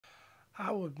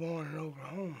I was born in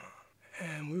Oklahoma,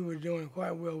 and we were doing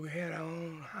quite well. We had our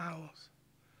own house.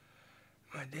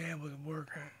 My dad was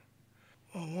working.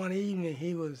 Well, one evening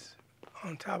he was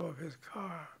on top of his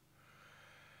car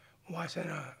watching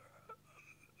a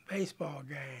baseball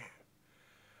game,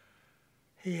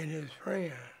 he and his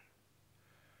friend.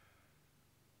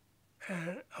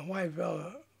 And a white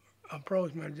fella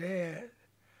approached my dad and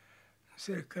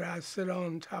said, could I sit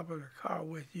on top of the car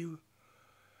with you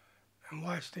and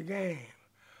watch the game?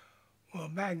 Well,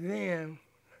 back then,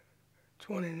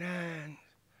 29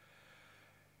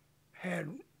 had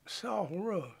soft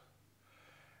roofs,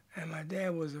 and my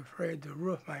dad was afraid the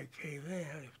roof might cave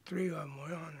in if three of them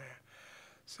were on there.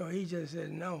 So he just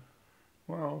said no.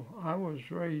 Well, I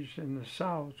was raised in the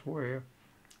South where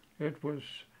it was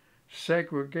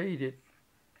segregated,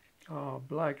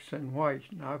 blacks and whites.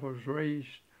 And I was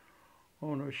raised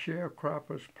on a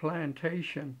sharecropper's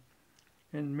plantation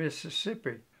in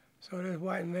Mississippi. So this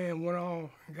white man went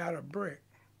off and got a brick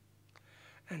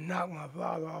and knocked my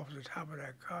father off the top of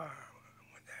that car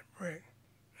with that brick.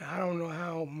 Now, I don't know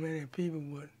how many people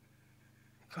would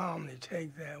calmly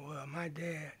take that. Well, my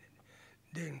dad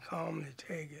didn't calmly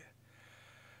take it.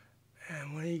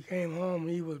 And when he came home,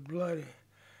 he was bloody.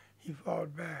 He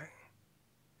fought back.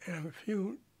 In a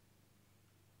few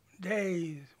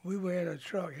days, we were in a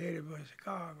truck headed for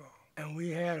Chicago. And we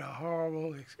had a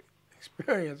horrible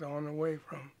experience on the way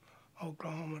from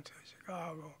Oklahoma to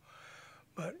Chicago.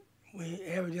 But we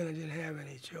evidently didn't have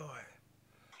any choice.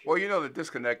 Well, you know, the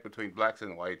disconnect between blacks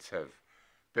and whites have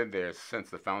been there since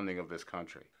the founding of this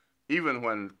country. Even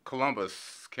when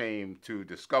Columbus came to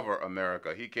discover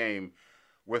America, he came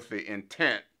with the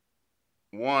intent,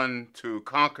 one, to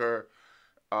conquer.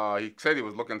 He said he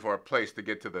was looking for a place to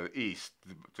get to the east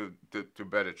to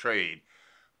better trade.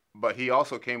 But he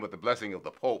also came with the blessing of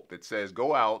the Pope that says,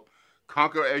 go out,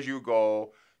 conquer as you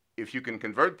go. If you can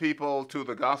convert people to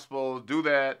the gospel, do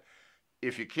that.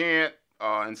 If you can't,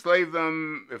 enslave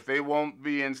them. If they won't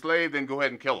be enslaved, then go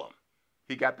ahead and kill them.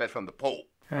 He got that from the Pope.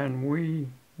 And we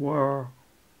were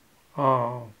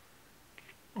taught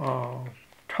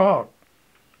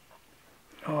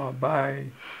by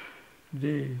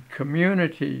the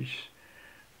communities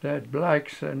that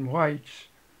blacks and whites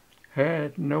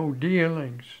had no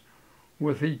dealings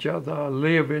with each other,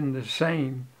 live in the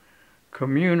same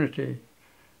community,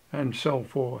 and so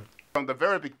forth. From the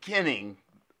very beginning,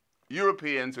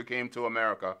 Europeans who came to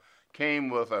America came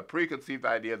with a preconceived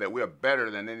idea that we're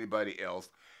better than anybody else,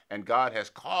 and God has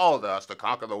called us to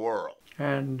conquer the world.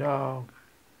 And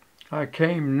I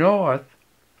came north,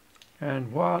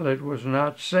 and while it was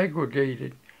not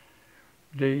segregated,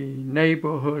 the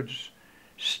neighborhoods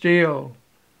still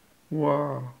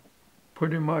were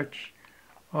pretty much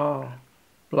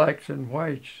blacks and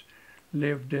whites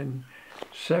lived in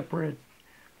separate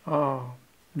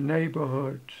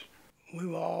neighborhoods. We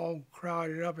were all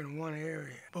crowded up in one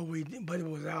area, but it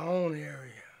was our own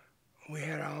area. We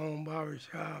had our own barber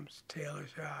shops, tailor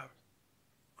shops,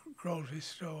 grocery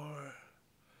store.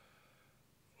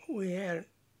 We had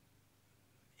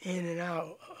in and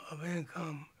out of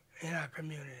income in our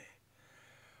community.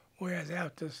 Whereas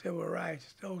after civil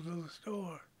rights, those little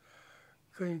stores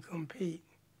couldn't compete.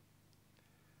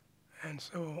 And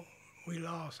so we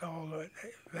lost all the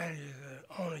advantages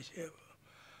of ownership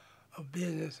of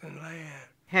business and land.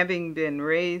 Having been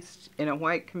raised in a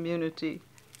white community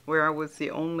where I was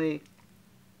the only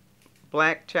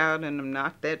black child, and I'm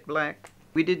not that black,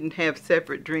 we didn't have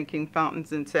separate drinking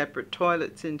fountains and separate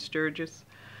toilets in Sturgis.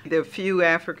 The few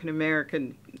African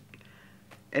American,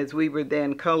 as we were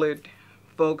then colored,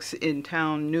 folks in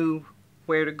town knew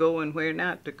where to go and where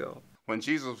not to go. When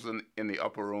Jesus was in the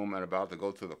upper room and about to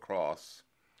go to the cross,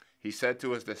 he said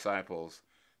to his disciples,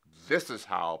 this is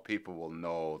how people will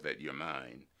know that you're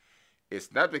mine.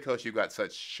 It's not because you got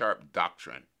such sharp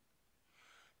doctrine.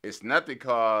 It's not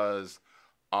because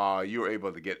you're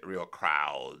able to get real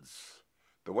crowds.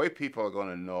 The way people are going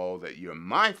to know that you're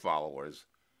my followers,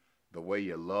 the way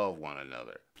you love one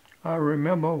another. I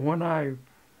remember when I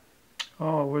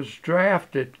was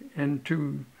drafted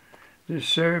into the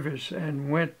service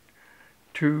and went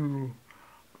to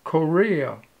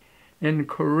Korea. In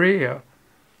Korea,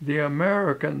 the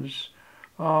Americans,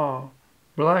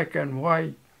 black and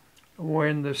white, were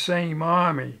in the same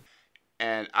army.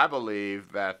 And I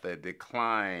believe that the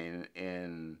decline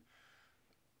in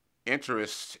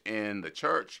interest in the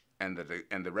church and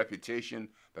the reputation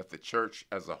that the church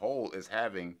as a whole is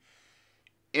having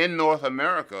in North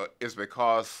America is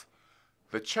because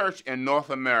the church in North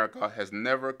America has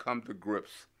never come to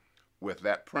grips with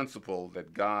that principle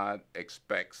that God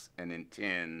expects and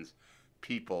intends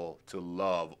people to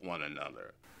love one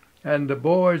another. and the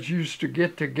boys used to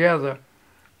get together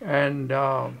and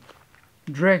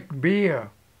drink beer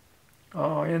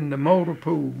in the motor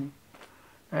pool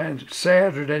and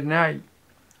Saturday night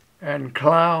and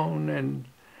clown and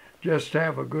just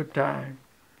have a good time.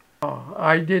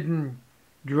 I didn't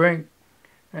drink,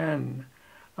 and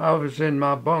I was in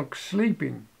my bunk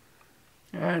sleeping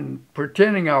and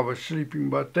pretending I was sleeping,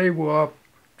 but they were up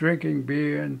drinking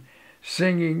beer and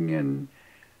singing and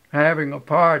having a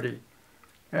party.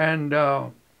 And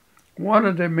one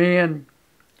of the men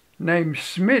named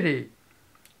Smitty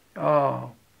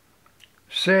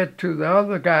said to the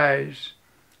other guys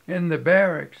in the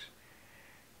barracks,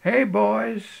 "Hey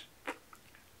boys,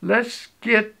 let's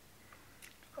get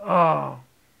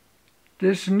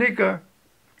this nigger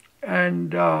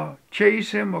and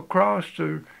chase him across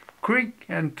the creek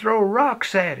and throw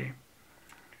rocks at him."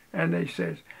 And they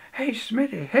says, hey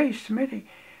Smitty,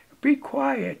 be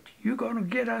quiet. You're going to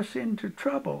get us into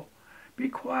trouble. Be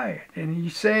quiet." And he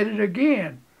said it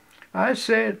again. I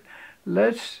said,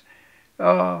 let's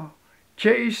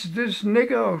chase this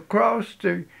nigger across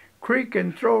the creek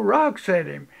and throw rocks at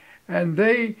him. And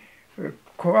they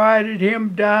quieted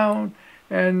him down,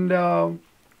 and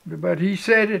but he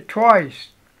said it twice.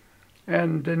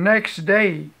 And the next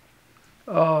day,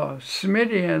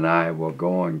 Smitty and I were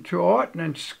going to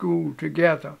ordnance school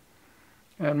together.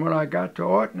 And when I got to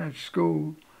ordnance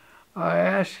school, I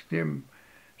asked him,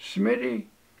 "Smitty,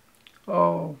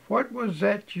 what was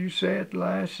that you said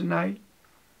last night?"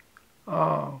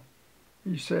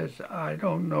 He says, "I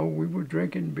don't know. We were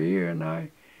drinking beer, and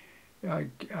I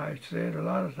said a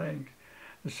lot of things."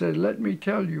 I said, "Let me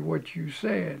tell you what you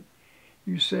said.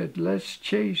 You said, let's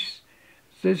chase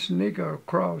this nigger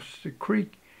across the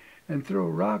creek and throw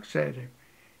rocks at him."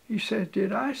 He said,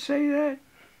 "Did I say that?"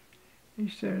 He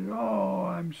said, "Oh,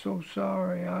 I'm so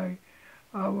sorry. I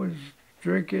was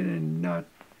drinking and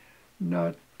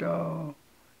not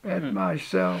at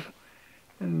myself."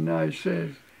 And I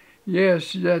said,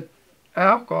 "Yes, that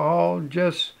alcohol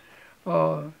just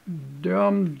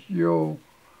dumbed your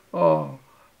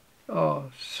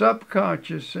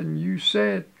subconscious, and you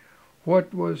said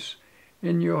what was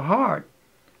in your heart."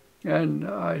 And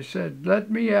I said,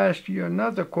 "Let me ask you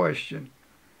another question.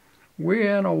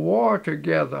 We're in a war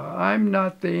together. I'm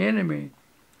not the enemy.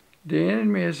 The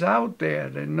enemy is out there,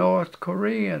 the North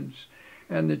Koreans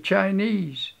and the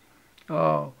Chinese.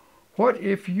 What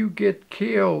if you get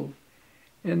killed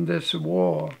in this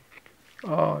war?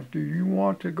 Do you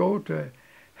want to go to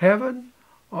heaven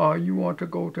or you want to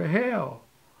go to hell?"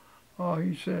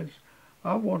 He says,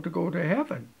 "I want to go to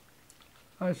heaven."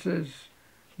 I says,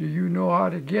 "Do you know how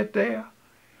to get there?"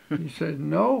 He said,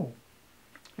 "No."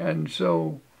 And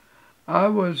so I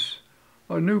was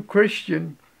a new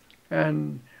Christian,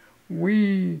 and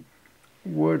we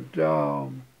would,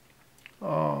 with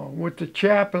the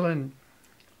chaplain,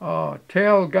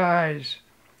 tell guys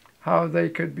how they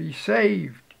could be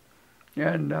saved.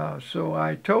 And so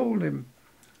I told him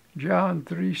John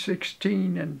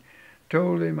 3:16 and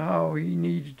told him how he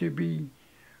needed to be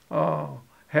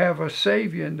have a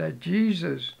Savior, and that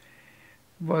Jesus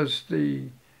was the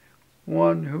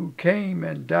one who came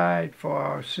and died for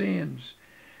our sins,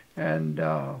 and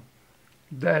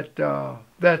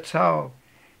that's how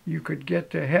you could get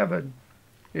to heaven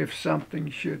if something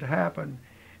should happen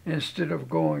instead of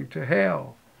going to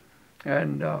hell.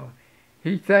 And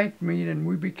he thanked me, and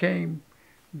we became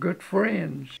good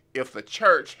friends. If the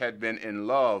church had been in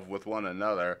love with one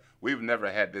another, we've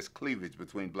never had this cleavage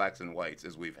between blacks and whites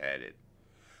as we've had it.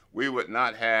 We would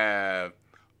not have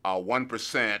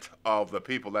 1% of the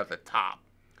people at the top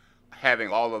having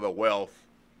all of the wealth,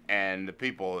 and the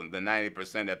people, the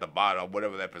 90% at the bottom,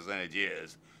 whatever that percentage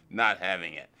is, not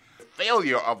having it. The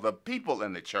failure of the people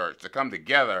in the church to come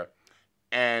together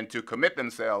and to commit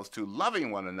themselves to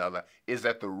loving one another is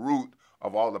at the root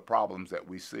of all the problems that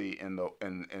we see in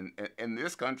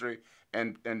this country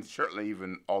and certainly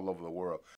even all over the world.